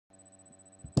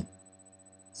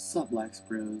Sup, Lax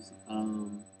Bros.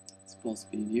 It's Paul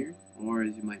Speed here, or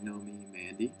as you might know me,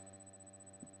 Mandy,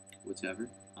 whichever.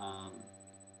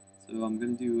 So I'm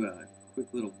gonna do a quick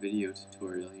little video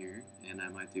tutorial here, and I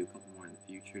might do a couple more in the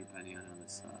future, depending on how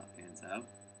this pans out.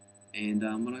 And what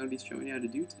I'm gonna be showing you how to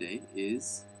do today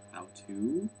is how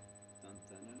to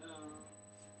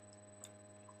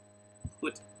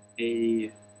put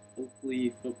a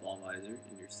Oakley football visor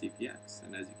in your CPX,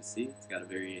 and as you can see, it's got a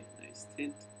very nice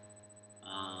tint.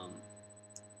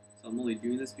 So I'm only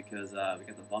doing this because we got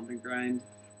the bump and grind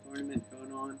tournament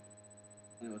going on,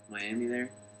 playing with Miami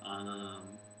there,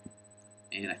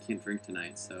 and I can't drink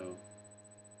tonight, so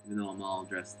even though I'm all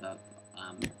dressed up,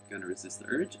 I'm gonna resist the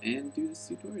urge and do this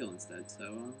tutorial instead.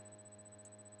 So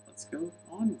let's go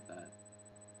on with that.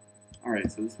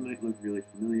 Alright, so this might look really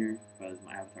familiar because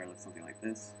my avatar looks something like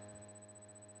this,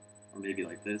 or maybe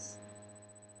like this.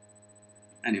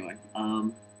 Anyway,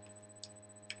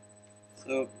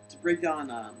 so to break down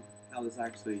how this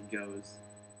actually goes,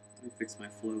 let me fix my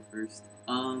flow first.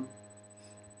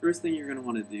 First thing you're going to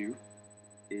want to do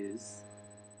is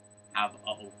have a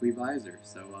Oakley visor.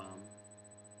 So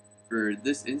for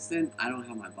this instant, I don't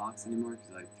have my box anymore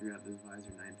because I threw out this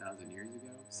visor 9,000 years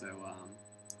ago. So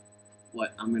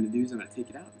what I'm going to do is I'm going to take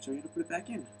it out and show you how to put it back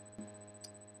in.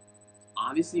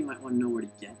 Obviously, you might want to know where to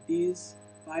get these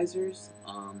visors,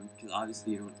 because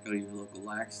obviously you don't go to your local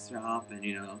lax shop and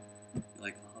you're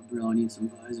like, oh bro, I need some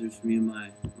visors for me and my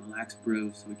lax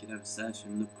bros so we could have a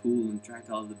session, look cool and attract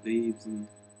all the babes and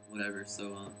whatever.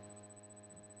 So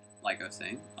like I was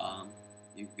saying,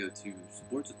 you can go to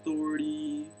Sports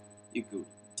Authority, you can go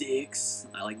to Dick's.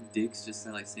 I like Dick's, just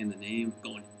I like saying the name.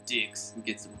 Going to Dick's and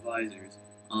get some visors.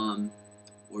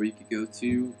 Or you could go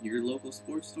to your local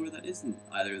sports store that isn't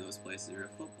either of those places, or a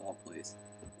football place.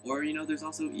 Or, there's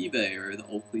also eBay or the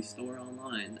Oakley store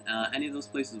online. Any of those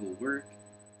places will work.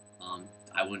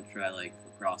 I wouldn't try, like,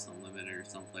 Lacrosse Unlimited or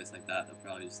someplace like that. They'll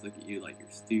probably just look at you like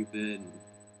you're stupid. And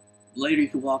later you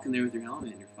can walk in there with your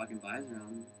helmet and your fucking visor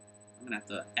on. I'm gonna have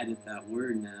to edit that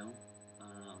word now.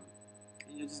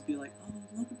 And you'll just be like, oh,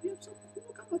 look at me, I'm so cool.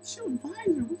 I got my chill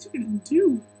visor. What you gonna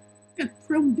do? Got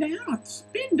thrown down, I'll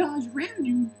spin dodge around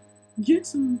you, get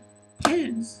some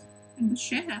heads in the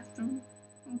shaft. Oh,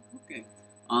 okay.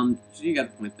 So you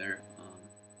got the point there.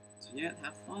 So yeah,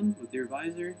 have fun with your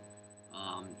visor.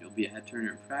 You'll be a head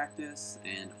turner in practice,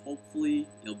 and hopefully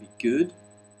you'll be good.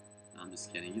 No, I'm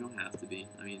just kidding. You don't have to be.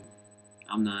 I mean,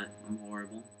 I'm not. I'm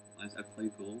horrible. I play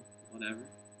goal, whatever.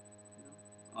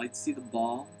 I like to see the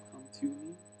ball come to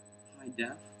me. High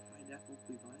def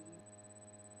Oakley visor.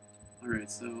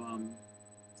 Alright, so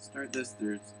to start this,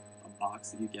 there's a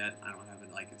box that you get. I don't have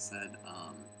it, like I said.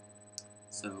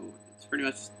 So it's pretty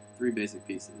much 3 basic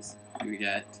pieces. You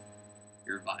get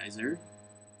your visor,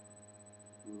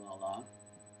 ooh la la,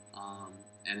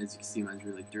 and as you can see, mine's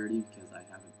really dirty because I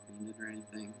haven't cleaned it or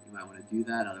anything. You might want to do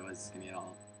that, otherwise it's gonna get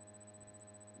all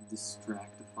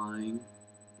distractifying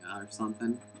or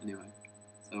something. Anyway,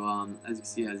 so as you can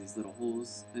see, it has these little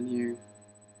holes in here.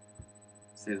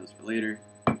 Save those for later.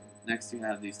 Next, you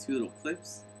have these 2 little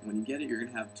clips. When you get it, you're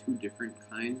going to have 2 different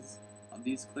kinds of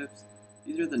these clips.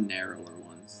 These are the narrower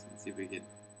ones. Let's see if we get...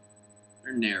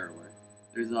 They're narrower.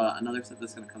 There's another set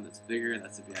that's going to come that's bigger.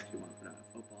 That's if you actually want to put on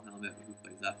a football helmet. Who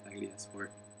plays that faggoty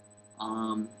sport?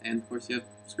 And of course, you have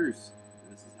screws.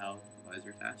 And this is how the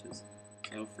visor attaches.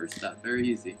 So first step, very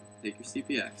easy. Take your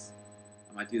CPX.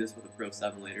 I might do this with a Pro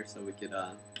 7 later, so we could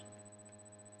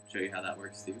show you how that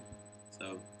works too.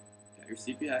 So, got your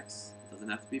CPX. It doesn't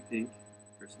have to be pink,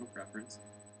 personal preference.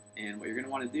 And what you're going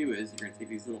to want to do is you're going to take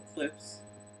these little clips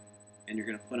and you're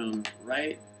going to put them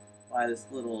right by this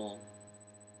little,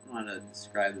 I don't know how to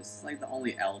describe this, it's like the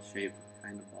only L-shaped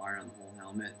kind of bar on the whole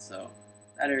helmet, so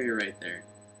that area right there.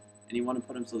 And you want to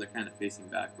put them so they're kind of facing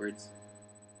backwards.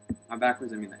 By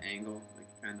backwards I mean the angle, like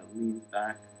it kind of leans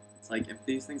back. It's like if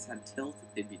these things had tilt,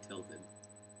 they'd be tilted,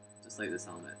 just like this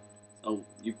helmet. So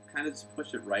you kind of just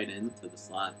push it right into the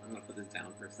slot. I'm going to put this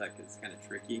down for a sec because it's kind of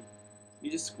tricky. You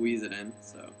just squeeze it in,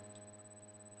 so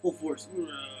full force.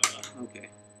 Okay.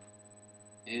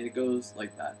 And it goes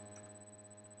like that.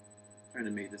 I'm trying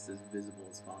to make this as visible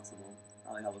as possible.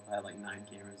 Probably help if I had like 9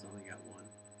 cameras, only got 1.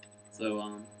 So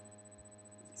as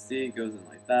you see, it goes in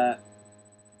like that.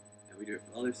 And we do it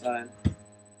for the other side.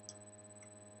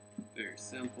 Very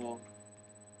simple.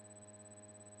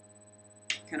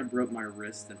 Kind of broke my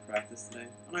wrist in practice today.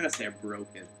 I'm not gonna say I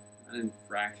broke it. I didn't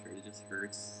fracture it, it just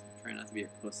hurts. I'm trying not to be a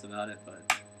puss about it, but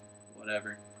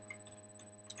whatever.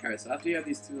 Alright, so after you have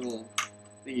these 2 little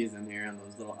thingies in here and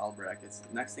those little L brackets,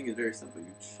 the next thing is very simple. You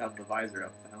shove the visor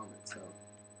up the helmet. So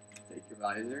take your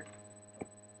visor,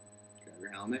 grab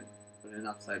your helmet, put it in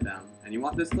upside down. And you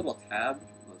want this little tab,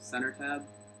 the center tab,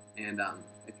 and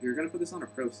if you're going to put this on a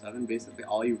Pro 7, basically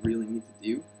all you really need to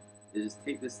do is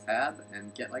take this tab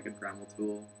and get like a Dremel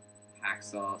tool,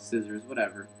 hacksaw, scissors,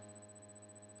 whatever.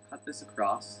 Cut this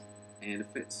across, and it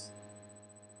fits.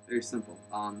 Very simple.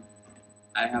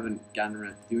 I haven't gotten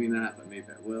around to doing that, but maybe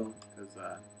I will, because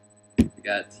we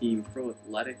got Team Pro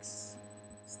Athletics,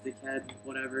 Stickhead,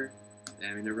 whatever.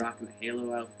 I mean, they're rocking the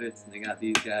Halo outfits, and they got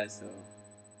these guys, so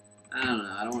I don't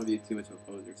know. I don't want to be too much of a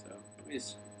poser, so let me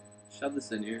just shove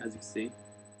this in here, as you can see,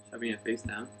 shoving it face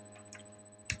down,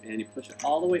 and you push it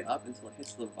all the way up until it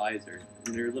hits the visor,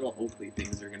 and your little Oakley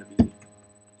things are going to be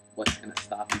what's going to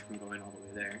stop you from going all the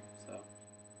way there. So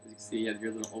as you can see, you have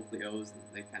your little Oakley O's, and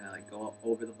they kind of like go up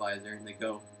over the visor, and they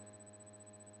go.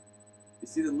 You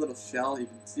see the little shell? You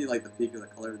can see like the peak of the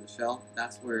color of the shell.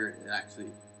 That's where it actually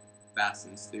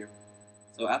fastens to.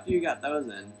 So after you got those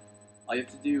in, all you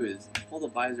have to do is pull the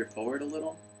visor forward a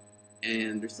little,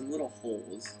 and there's some little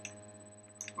holes.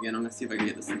 Again, I'm going to see if I can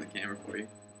get this in the camera for you.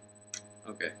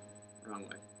 Okay, wrong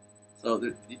way. So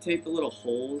you take the little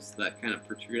holes that kind of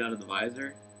protrude out of the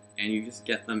visor, and you just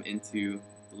get them into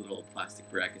the little plastic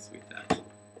brackets we attach.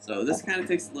 So this kind of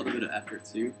takes a little bit of effort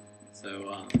too.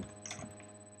 So I'm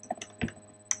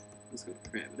just going to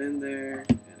cramp it in there,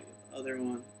 and I get the other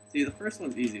one. See, the first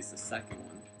one's easy, it's the second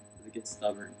one, because it gets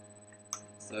stubborn.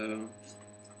 So,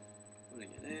 putting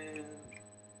it in.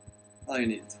 Probably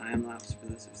need a time lapse for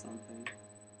this or something.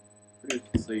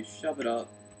 So you shove it up,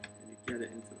 and you get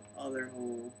it into the other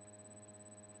hole.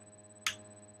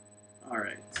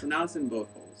 Alright, so now it's in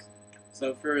both holes.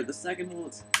 So for the second hole,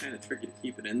 it's kind of tricky to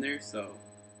keep it in there, so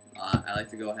I like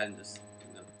to go ahead and just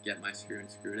get my screw and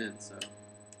screw it in. So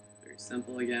very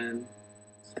simple again.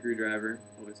 Screwdriver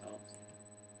always helps.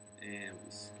 And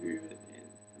we screw it in.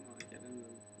 Come on, get in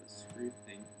the screw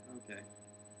thing. Okay.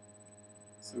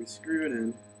 So we screw it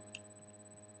in.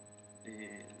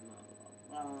 And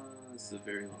la la la. This is a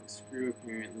very long screw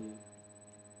apparently.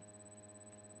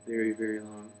 Very, very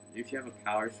long. If you have a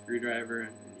power screwdriver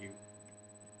and you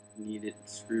need it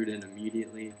screwed in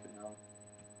immediately, it could help.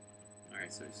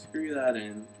 Alright, so we screw that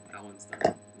in. That one's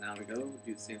done. Now we go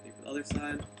do the same thing for the other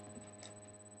side.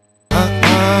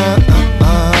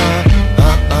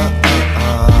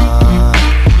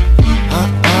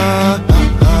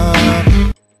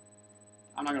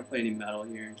 I'm not going to play any metal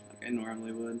here like I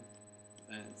normally would.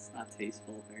 It's not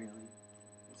tasteful apparently.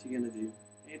 What you going to do?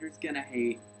 Haters gonna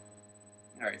hate.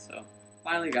 Alright, so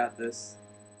finally got this.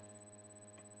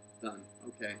 Done.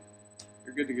 Okay.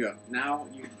 You're good to go. Now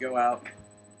you can go out,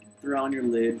 throw on your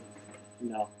lid,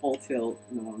 full tilt,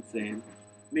 you know what I'm saying.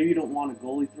 Maybe you don't want a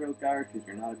goalie throat guard because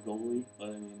you're not a goalie, but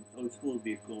I mean, it's cool to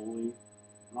be a goalie.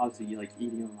 I'm obviously like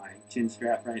eating on my chin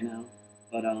strap right now.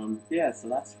 But yeah, so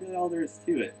that's really all there is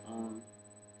to it.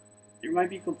 There might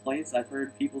be complaints. I've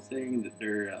heard people saying that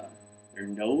their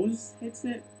nose hits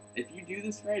it. If you do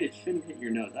this right, it shouldn't hit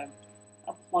your nose.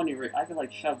 I'm plenty right. I could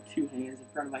like shove 2 hands in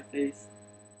front of my face.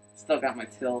 Still got my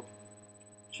tilt.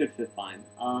 Should fit fine.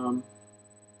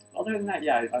 Other than that,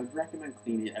 yeah, I would recommend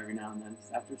cleaning it every now and then.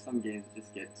 Because after some games, it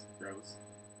just gets gross.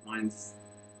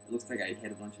 It looks like I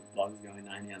hit a bunch of bugs going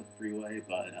 90 on the freeway,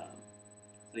 but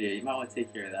so yeah, you might want to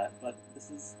take care of that. But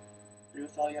this is pretty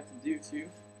much all you have to do to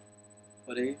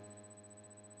put a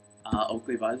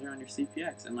Oakley visor on your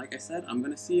CPX. And like I said, I'm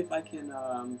gonna see if I can.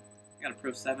 I got a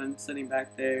Pro 7 sitting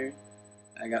back there.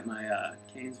 I got my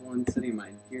Canes one sitting in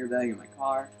my gear bag in my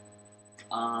car.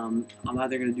 I'm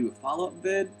either gonna do a follow-up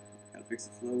vid. Gotta fix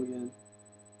the flow again.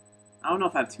 I don't know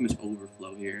if I have too much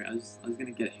overflow here. I was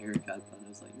gonna get a haircut, but I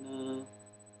was like, nah,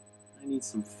 I need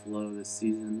some flow this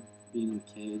season, being in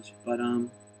the cage. But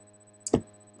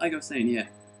like I was saying, yeah.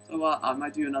 So I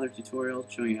might do another tutorial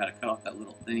showing you how to cut off that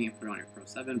little thing and put it on your Pro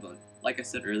 7. But like I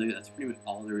said earlier, that's pretty much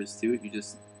all there is to it. You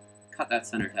just cut that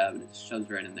center tab and it shoves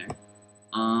right in there.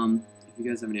 If you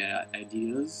guys have any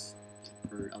ideas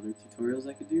for other tutorials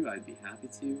I could do, I'd be happy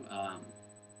to.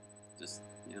 Just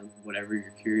whatever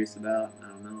you're curious about. I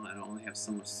don't know. I don't only have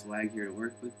so much swag here to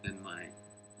work with in my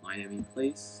Miami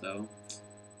place, so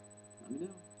let me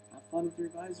know. Have fun with your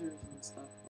visors and stuff.